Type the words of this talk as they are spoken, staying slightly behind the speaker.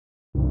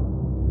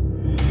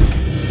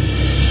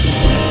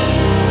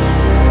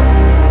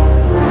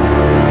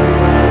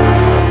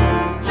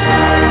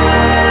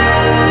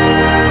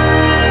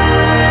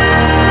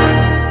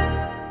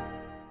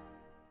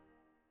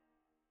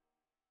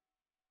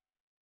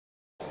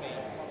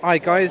Hi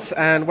guys,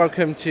 and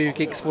welcome to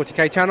Geeks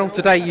 40k channel.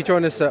 Today you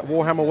join us at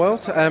Warhammer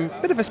World.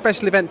 Bit of a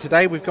special event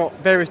today. We've got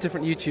various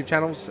different YouTube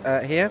channels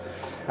here.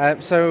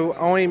 So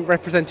I'm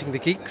representing the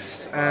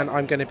Geeks, and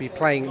I'm going to be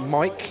playing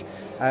Mike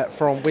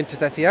from Winter's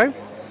SEO.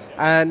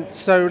 And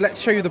so let's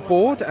show you the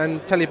board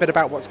and tell you a bit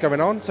about what's going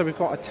on. So we've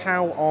got a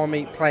Tau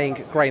army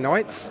playing Grey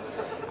Knights.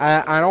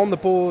 And on the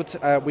board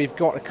we've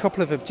got a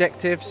couple of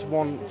objectives,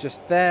 one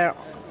just there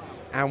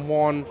and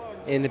one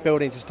in the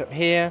building just up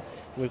here.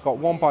 We've got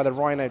one by the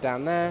Rhino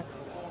down there,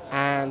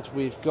 and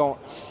we've got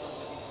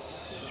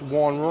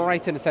one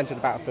right in the centre of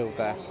the battlefield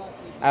there.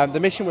 The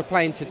mission we're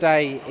playing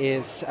today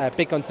is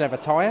Big Guns Never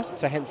Tire,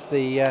 so hence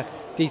the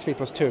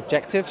D3+2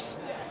 objectives.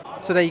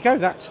 So there you go.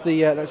 That's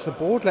the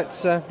board.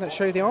 Let's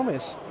show you the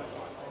armies.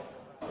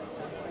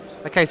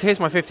 Okay, so here's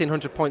my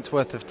 1,500 points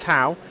worth of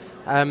Tau.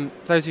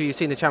 Those of you who've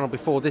seen the channel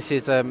before, this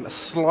is a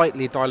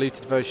slightly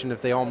diluted version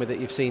of the army that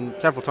you've seen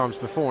several times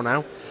before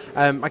now.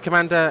 My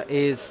commander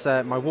is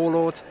my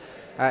Warlord.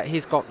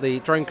 He's got the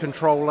drone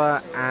controller,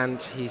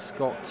 and he's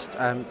got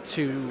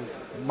two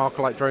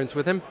Marker-Light drones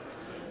with him.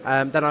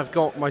 Then I've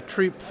got my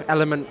troop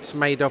element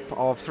made up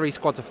of 3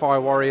 squads of Fire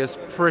Warriors,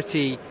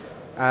 pretty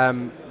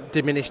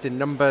diminished in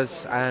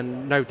numbers,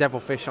 and no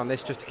Devilfish on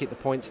this just to keep the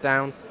points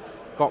down.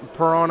 Got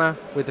Piranha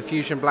with the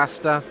Fusion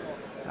Blaster.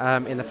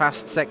 In the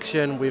fast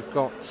section, we've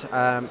got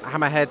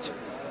Hammerhead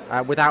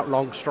without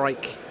Long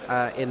Strike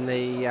in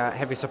the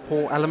heavy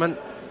support element.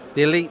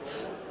 The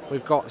elites,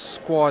 we've got a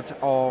squad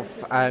of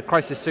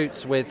crisis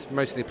suits with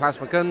mostly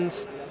plasma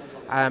guns.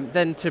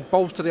 Then to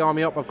bolster the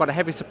army up, I've got a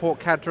heavy support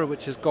cadre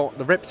which has got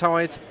the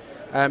Riptide.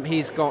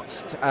 He's got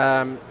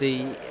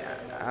the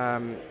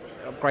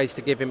upgrades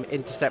to give him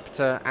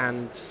Interceptor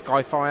and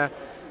Skyfire.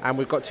 And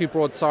we've got 2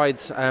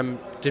 broadsides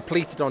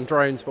depleted on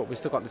drones, but we've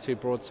still got the 2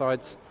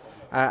 broadsides.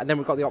 And then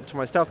we've got the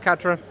optimised stealth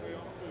cadre,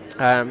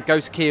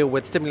 Ghost Keel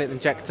with Stimulant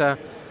Injector,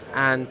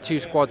 and 2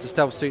 squads of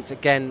stealth suits.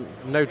 Again,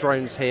 no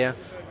drones here,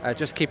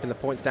 just keeping the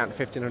points down to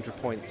 1,500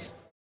 points.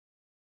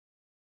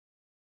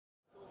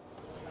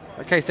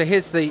 Okay, so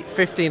here's the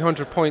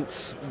 1,500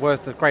 points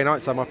worth of Grey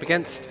Knights I'm up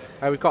against.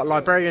 We've got a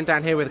Librarian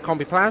down here with a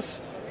Combi Plaz,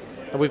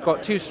 and we've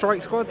got 2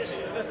 strike squads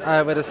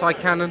with a side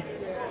cannon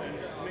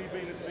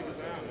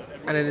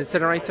and an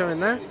incinerator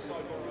in there.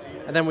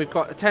 And then we've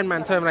got a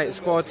 10-man Terminator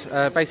squad.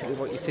 Basically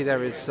what you see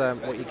there is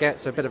what you get,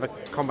 so a bit of a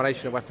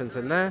combination of weapons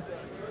in there.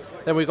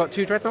 Then we've got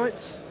 2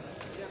 Dreadknights,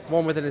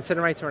 one with an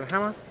incinerator and a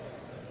hammer.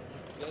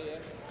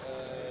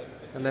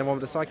 And then one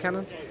with a side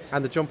cannon,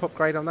 and the jump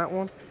upgrade on that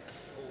one.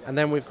 And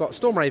then we've got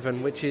Storm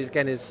Raven, which is,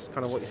 again, is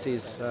kind of what you see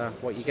is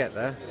what you get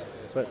there.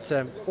 But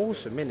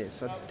awesome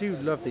minutes. I do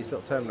love these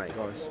little Terminator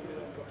guys.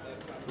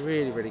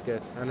 Really, really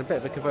good. And a bit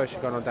of a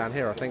conversion going on down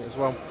here, I think, as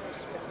well.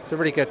 So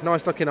really good,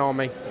 nice looking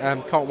army.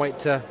 Can't wait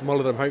to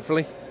muller them,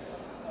 hopefully.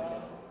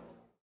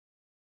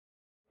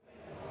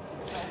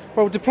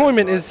 Well,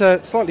 deployment is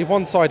a slightly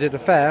one-sided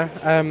affair.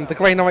 The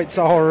Grey Knights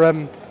are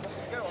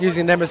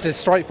using Nemesis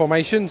strike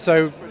formation,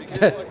 so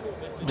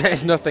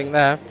there's nothing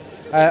there.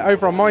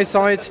 Over on my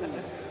side,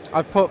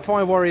 I've put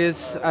Fire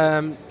Warriors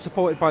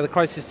supported by the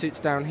crisis suits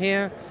down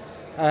here.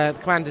 The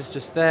commander's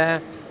just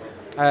there.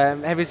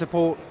 Heavy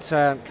support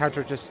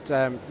cadre just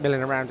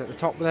milling around at the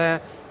top there.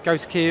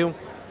 Ghost Keel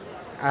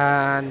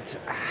and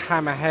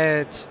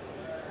Hammerhead.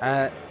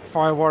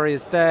 Fire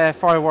Warriors there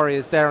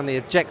on the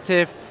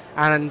objective,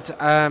 and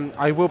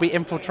I will be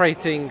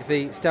infiltrating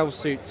the stealth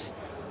suits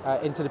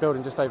into the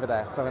building just over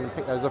there, so I'm going to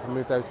pick those up and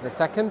move those in a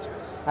second.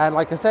 And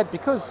like I said,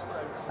 because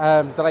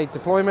delayed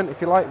deployment,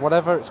 if you like,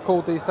 whatever it's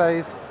called these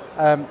days,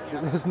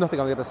 there's nothing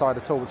on the other side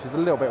at all, which is a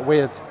little bit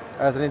weird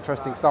as an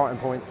interesting starting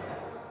point.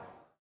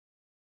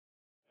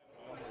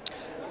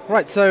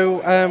 Right,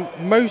 so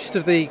most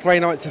of the Grey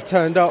Knights have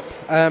turned up,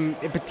 in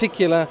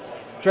particular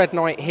Dread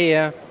Knight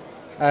here,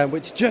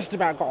 which just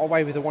about got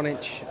away with a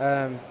 1-inch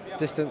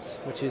distance,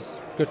 which is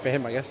good for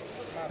him, I guess.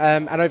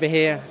 And over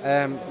here,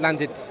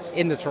 landed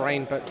in the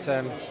terrain, but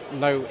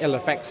no ill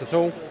effects at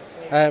all.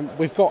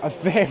 We've got a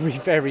very,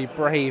 very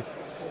brave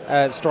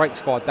strike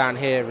squad down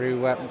here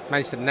who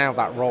managed to nail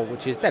that roll,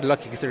 which is dead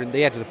lucky considering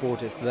the edge of the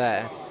board is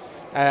there.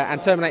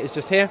 And Terminator's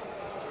just here.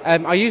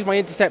 I used my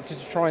Interceptor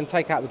to try and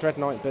take out the Dread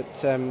Knight,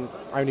 but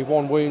only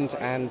 1 wound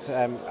and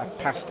a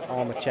passed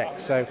armour check.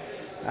 So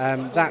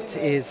that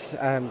is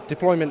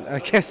deployment, I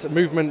guess,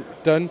 movement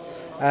done,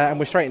 and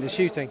we're straight into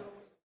shooting.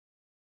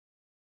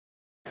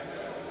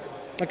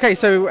 Okay,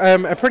 so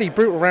a pretty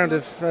brutal round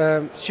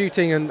of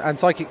shooting and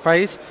psychic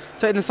phase.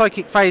 So in the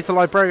psychic phase, the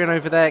Librarian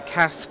over there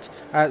cast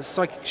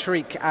Psychic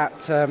Shriek at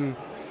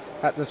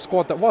the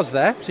squad that was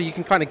there, so you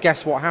can kind of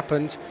guess what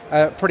happened.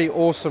 Pretty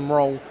awesome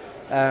roll.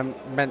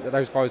 Meant that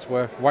those guys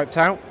were wiped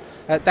out.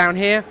 Down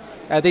here,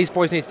 these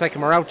boys need to take a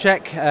morale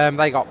check.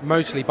 They got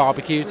mostly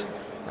barbecued,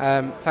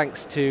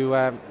 thanks to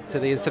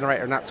the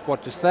incinerator and that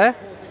squad just there.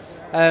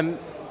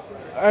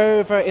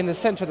 Over in the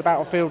centre of the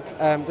battlefield,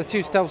 the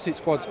 2 stealth suit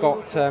squads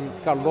got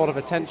a lot of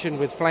attention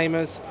with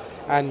flamers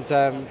and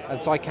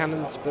side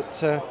cannons,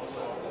 but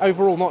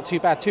overall not too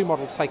bad. 2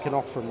 models taken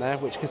off from there,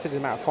 which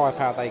considering the amount of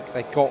firepower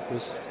they got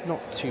was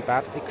not too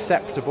bad,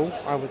 acceptable,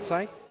 I would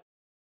say.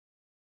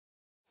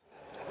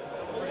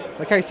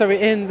 Okay, so we're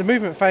in the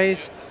movement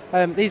phase.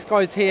 These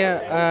guys here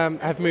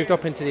have moved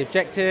up into the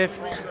objective.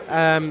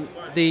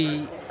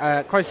 The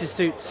crisis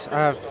suits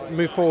have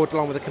moved forward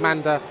along with the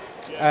commander,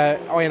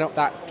 eyeing up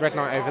that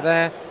Dreadnought over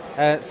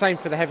there. Same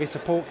for the heavy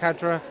support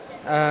cadre.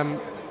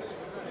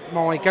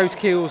 My Ghost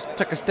Keels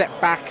took a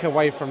step back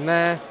away from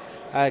there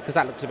because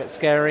that looks a bit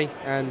scary,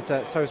 and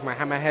so is my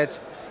Hammerhead.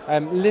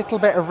 Little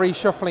bit of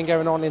reshuffling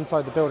going on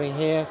inside the building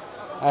here,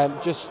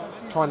 just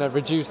trying to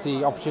reduce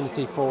the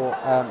opportunity for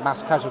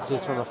mass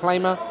casualties from a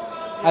flamer.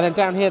 And then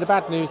down here, the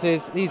bad news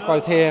is these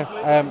guys here,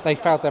 they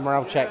failed their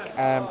morale check.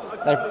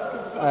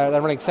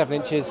 They're running 7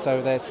 inches,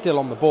 so they're still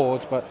on the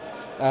board, but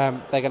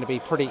they're going to be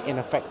pretty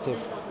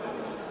ineffective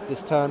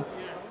this turn.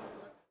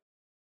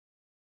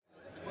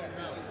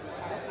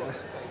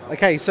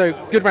 Okay, so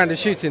good round of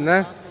shooting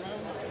there.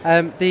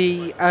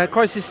 The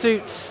crisis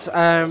suits,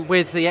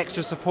 with the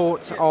extra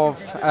support of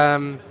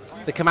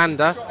the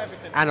commander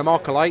and a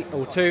MacLeod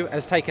or 2,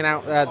 has taken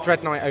out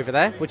Dreadnought over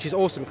there, which is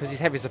awesome because he's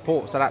heavy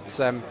support, so that's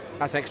an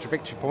extra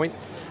victory point.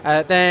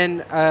 Then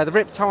the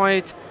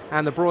Riptide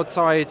and the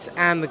Broadsides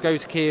and the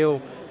Ghost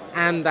Keel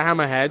and the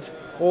Hammerhead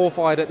all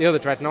fired at the other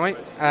Dreadnought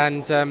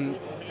and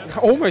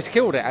almost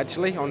killed it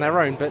actually on their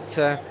own, but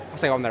I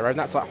say on their own,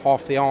 that's like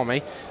half the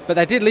army. But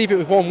they did leave it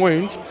with 1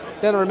 wound.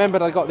 Then I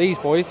remembered I got these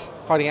boys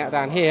hiding out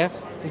down here,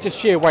 and just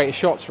sheer weight of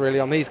shots really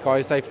on these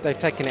guys, they've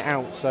taken it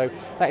out. So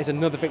that is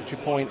another victory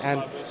point,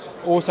 and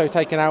also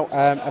taken out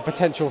a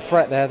potential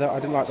threat there that I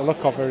didn't like the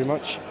look of very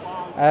much.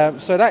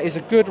 So that is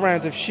a good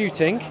round of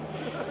shooting.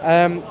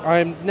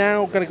 I'm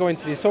now going to go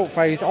into the assault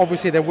phase.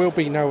 Obviously there will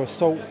be no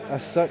assault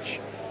as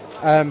such,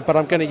 but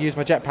I'm going to use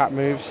my jetpack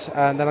moves,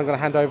 and then I'm going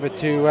to hand over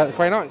to the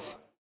Grey Knights.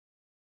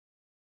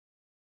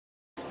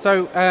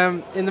 So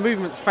in the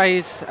movements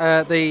phase,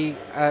 the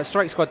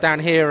strike squad down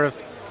here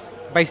have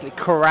basically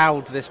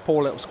corralled this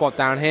poor little squad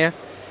down here,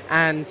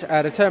 and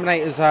the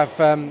Terminators have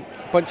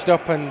bunched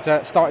up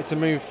and started to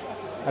move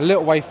a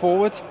little way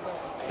forward.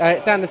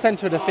 Down the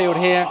centre of the field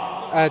here,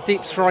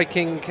 deep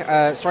striking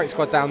strike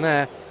squad down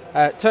there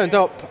turned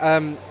up,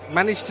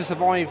 managed to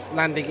survive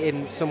landing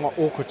in somewhat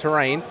awkward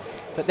terrain,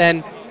 but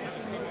then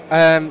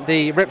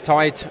the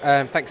Riptide,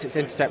 thanks to its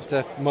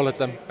interceptor, mullered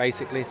them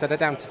basically. So they're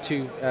down to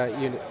 2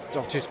 units,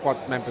 or 2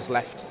 squad members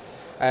left.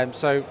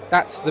 So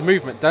that's the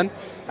movement done.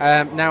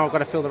 Now I've got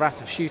to feel the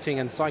wrath of shooting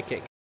and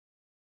psychic.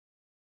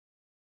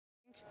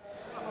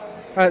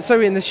 So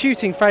in the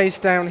shooting phase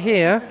down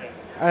here,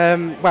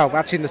 well,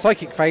 actually in the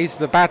psychic phase,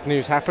 the bad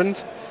news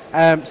happened.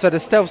 So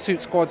the stealth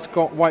suit squads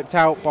got wiped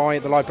out by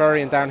the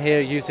librarian down here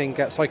using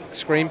Psychic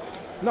Scream.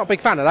 Not a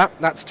big fan of that.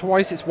 That's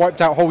twice it's wiped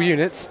out whole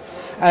units.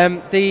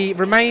 The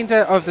remainder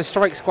of the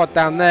strike squad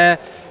down there,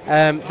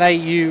 they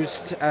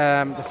used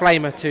the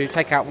flamer to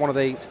take out one of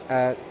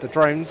the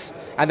drones,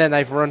 and then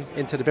they've run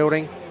into the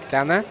building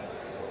down there.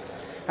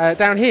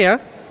 Down here,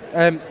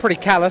 pretty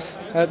callous.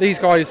 These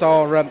guys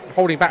are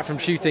holding back from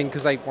shooting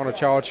because they want to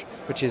charge,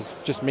 which is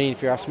just mean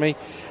if you ask me.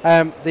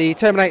 The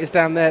Terminators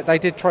down there, they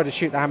did try to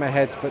shoot the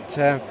Hammerheads, but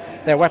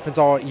their weapons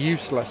are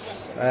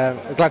useless,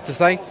 glad to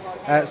say.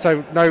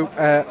 So no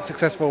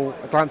successful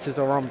glances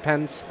or armor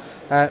pens.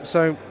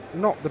 So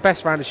not the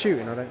best round of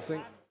shooting, I don't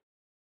think.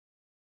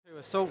 To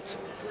assault.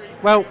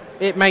 Well,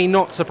 it may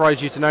not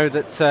surprise you to know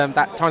that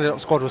that tiny little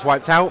squad was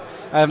wiped out.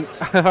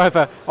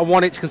 However, a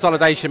 1-inch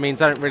consolidation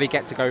means I don't really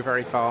get to go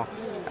very far.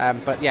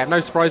 But yeah,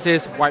 no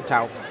surprises, wiped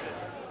out.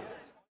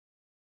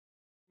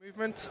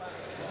 Movement.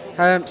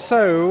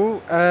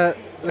 So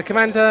the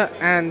commander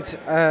and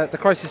the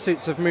crisis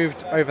suits have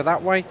moved over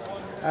that way.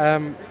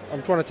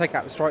 I'm trying to take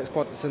out the strike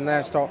squad that's in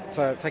there, start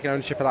taking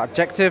ownership of that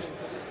objective.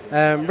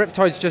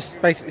 Riptide's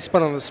just basically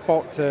spun on the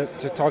spot to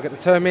target the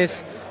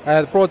Termis.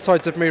 The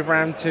Broadsides have moved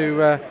around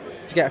to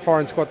get a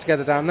firing squad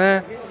together down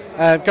there.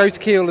 Ghost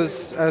Keel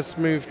has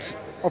moved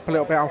up a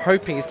little bit. I'm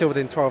hoping he's still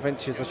within 12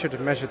 inches. I should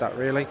have measured that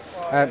really.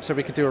 So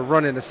we can do a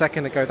run in a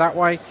second and go that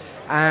way.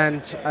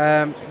 And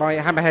my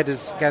Hammerhead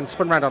has again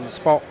spun around on the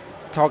spot,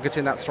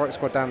 targeting that strike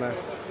squad down there.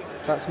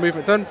 So that's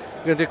movement done.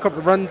 We're going to do a couple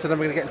of runs and then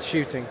we're going to get into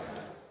shooting.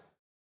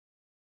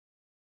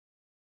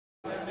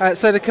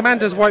 So the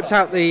commander's wiped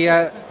out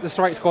the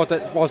strike squad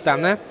that was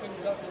down there.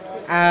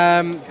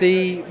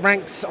 The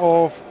ranks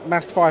of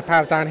massed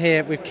firepower down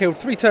here, we've killed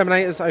 3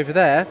 Terminators over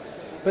there,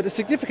 but the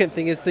significant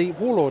thing is the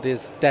Warlord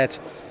is dead.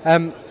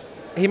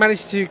 He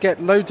managed to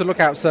get loads of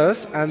lookout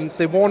sirs, and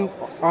the one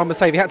armour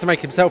save he had to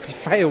make himself, he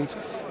failed,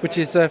 which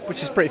is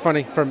pretty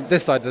funny from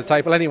this side of the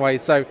table anyway.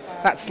 So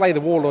that's Slay the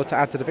Warlord to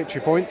add to the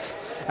victory points.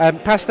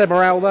 Past their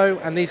morale though,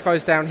 and these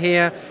guys down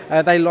here,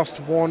 they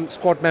lost 1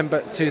 squad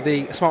member to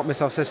the smart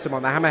missile system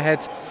on the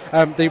Hammerhead.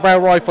 The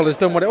rail rifle has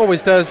done what it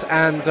always does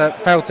and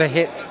failed to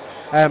hit.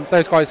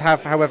 Those guys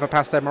have, however,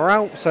 passed their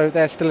morale, so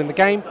they're still in the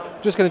game.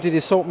 Just going to do the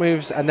assault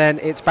moves, and then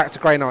it's back to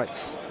Grey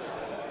Knights.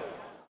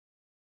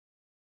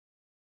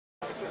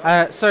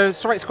 So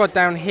strike squad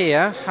down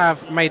here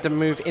have made them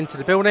move into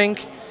the building.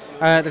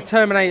 The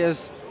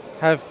Terminators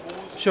have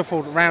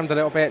shuffled around a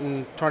little bit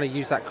and trying to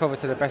use that cover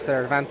to the best of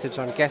their advantage,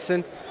 I'm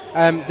guessing.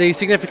 The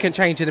significant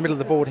change in the middle of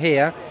the board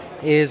here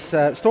is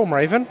Storm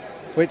Raven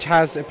which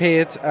has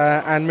appeared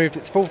and moved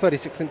its full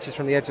 36 inches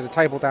from the edge of the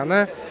table down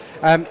there.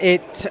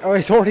 It's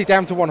already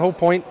down to 1 hull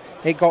point.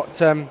 It got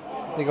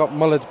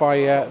mullered by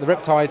the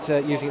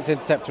Riptide using its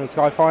interceptor and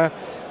Skyfire,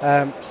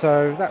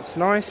 so that's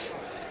nice.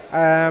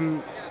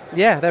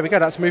 Yeah, there we go,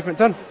 that's movement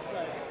done.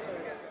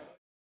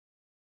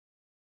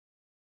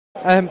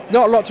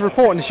 Not a lot to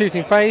report in the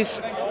shooting phase.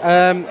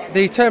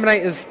 The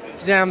Terminators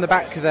down the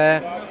back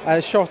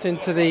there shot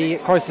into the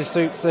crisis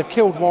suits. They've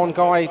killed one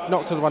guy,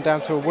 knocked the other one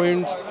down to a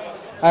wound.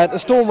 The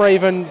Storm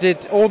Raven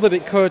did all that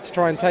it could to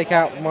try and take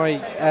out my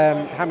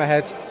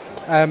Hammerhead,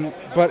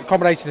 but a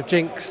combination of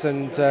jinx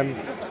and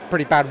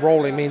pretty bad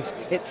rolling means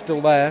it's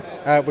still there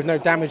with no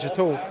damage at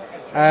all.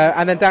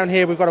 And then down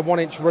here we've got a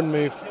 1-inch run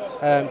move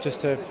just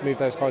to move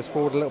those guys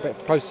forward a little bit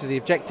closer to the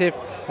objective.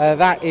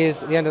 That is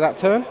the end of that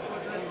turn.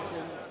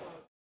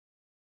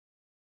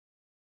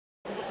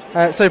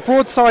 So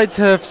broadsides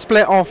have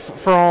split off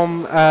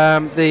from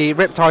the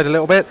Riptide a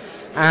little bit,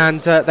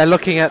 and they're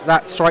looking at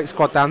that strike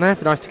squad down there.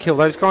 It'd be nice to kill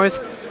those guys.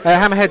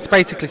 Hammerheads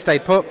basically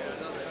stayed put.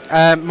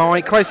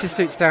 My crisis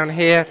suits down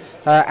here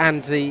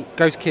and the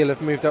Ghost Keel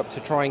have moved up to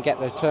try and get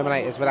the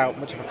Terminators without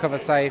much of a cover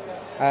save.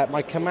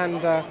 My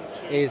commander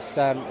is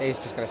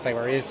just going to stay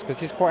where he is because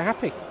he's quite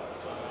happy.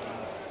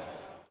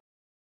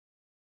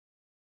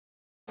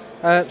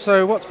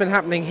 So what's been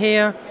happening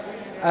here?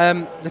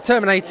 The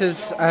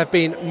Terminators have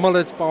been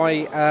mullered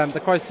by the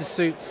crisis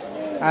suits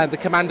and the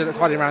commander that's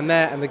hiding around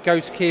there and the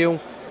Ghost Keel,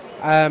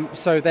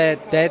 so they're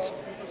dead.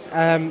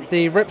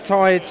 The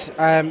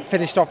Riptide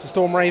finished off the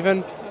Storm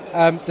Raven.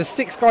 The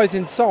 6 guys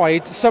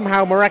inside,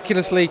 somehow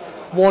miraculously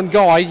one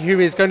guy who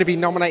is going to be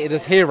nominated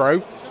as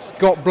hero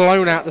got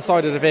blown out the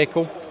side of the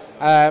vehicle,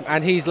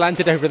 and he's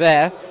landed over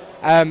there.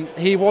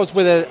 He was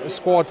with a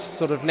squad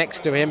sort of next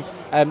to him.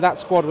 That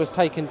squad was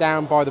taken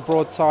down by the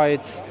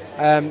broadsides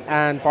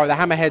and by the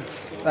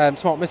Hammerhead's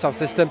smart missile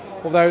system,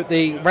 although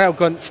the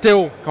railgun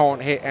still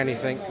can't hit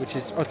anything, which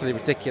is utterly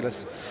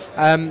ridiculous.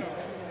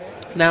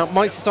 Now,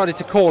 Mike's decided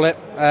to call it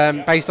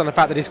based on the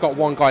fact that he's got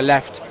one guy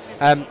left.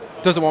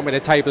 Doesn't want me to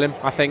table him,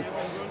 I think.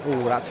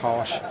 Oh, that's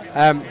harsh.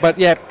 But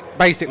yeah,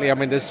 basically, I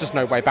mean, there's just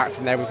no way back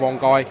from there with one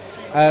guy.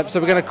 So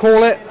we're going to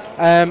call it.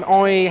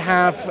 I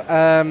have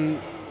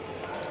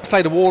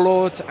slayed a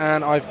Warlord,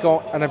 and I've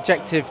got an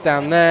objective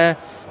down there.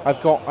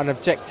 I've got an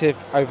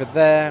objective over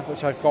there,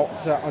 which I've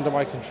got under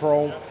my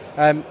control.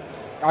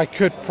 I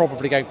could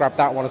probably go and grab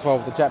that one as well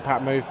with the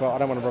jetpack move, but I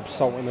don't want to rub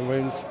salt in the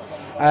wounds.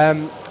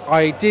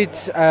 I did,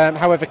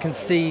 however,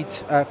 concede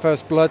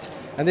first blood,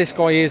 and this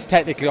guy is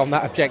technically on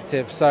that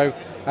objective, so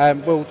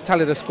we'll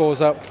tally the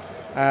scores up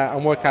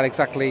and work out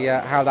exactly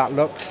how that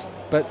looks.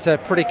 But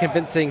pretty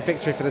convincing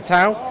victory for the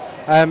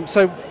Tau.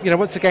 So,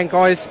 once again,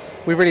 guys,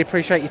 we really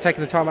appreciate you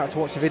taking the time out to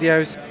watch the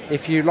videos.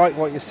 If you like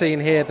what you're seeing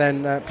here,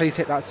 then please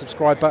hit that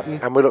subscribe button.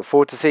 And we look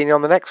forward to seeing you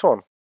on the next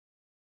one.